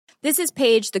This is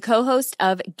Paige, the co-host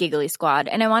of Giggly Squad,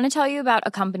 and I want to tell you about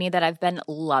a company that I've been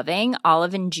loving,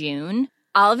 Olive & June.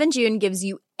 Olive & June gives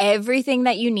you everything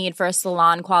that you need for a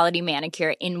salon-quality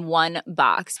manicure in one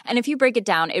box. And if you break it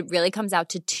down, it really comes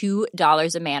out to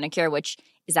 $2 a manicure, which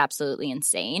is absolutely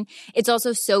insane. It's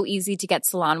also so easy to get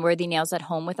salon-worthy nails at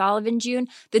home with Olive & June.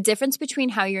 The difference between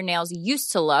how your nails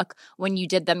used to look when you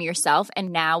did them yourself and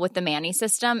now with the Mani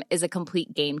system is a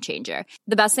complete game changer.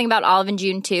 The best thing about Olive &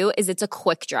 June, too, is it's a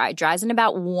quick dry. Dries in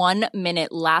about 1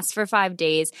 minute, lasts for 5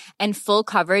 days, and full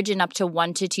coverage in up to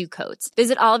 1 to 2 coats.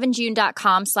 Visit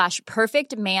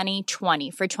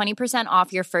oliveandjune.com/perfectmani20 for 20%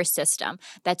 off your first system.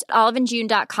 That's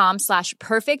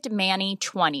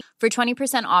oliveandjune.com/perfectmani20 for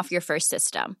 20% off your first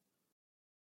system.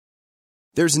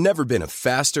 There's never been a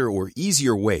faster or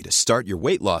easier way to start your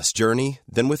weight loss journey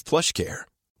than with PlushCare.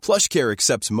 PlushCare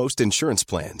accepts most insurance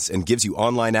plans and gives you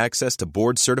online access to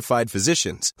board-certified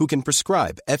physicians who can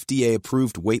prescribe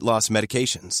FDA-approved weight loss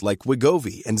medications like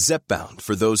Wegovy and Zepbound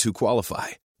for those who qualify.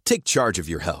 Take charge of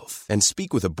your health and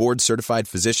speak with a board-certified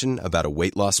physician about a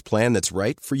weight loss plan that's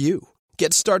right for you.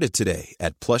 Get started today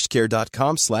at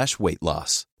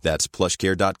plushcare.com/weight-loss. That's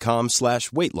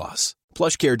plushcare.com/weight-loss.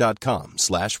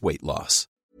 plushcare.com/weight-loss.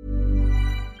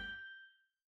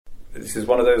 This is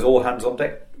one of those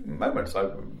all-hands-on-deck moments. I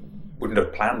wouldn't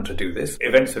have planned to do this.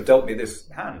 Events have dealt me this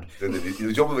hand.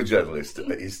 The job of a journalist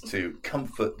is to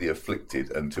comfort the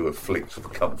afflicted and to afflict the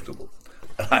comfortable.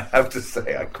 And I have to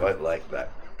say, I quite like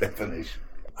that definition.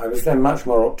 I was then much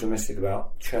more optimistic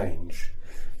about change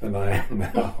than I am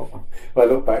now. When I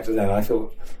look back to then, I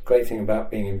thought the great thing about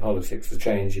being in politics, the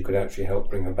change you could actually help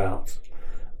bring about.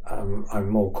 I'm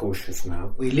more cautious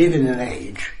now. We live in an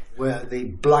age where the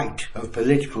blight of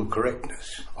political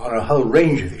correctness on a whole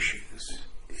range of issues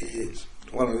is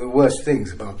one of the worst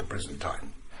things about the present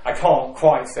time. I can't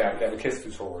quite say I've never kissed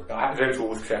a Tory. I have to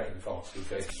always check in fast.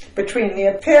 Between the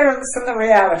appearance and the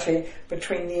reality,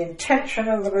 between the intention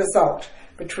and the result,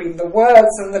 between the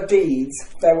words and the deeds,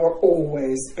 there will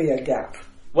always be a gap.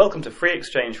 Welcome to Free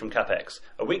Exchange from CapX,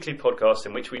 a weekly podcast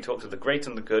in which we talk to the great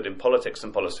and the good in politics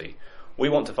and policy. We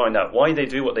want to find out why they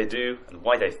do what they do and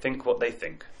why they think what they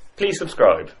think. Please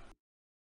subscribe.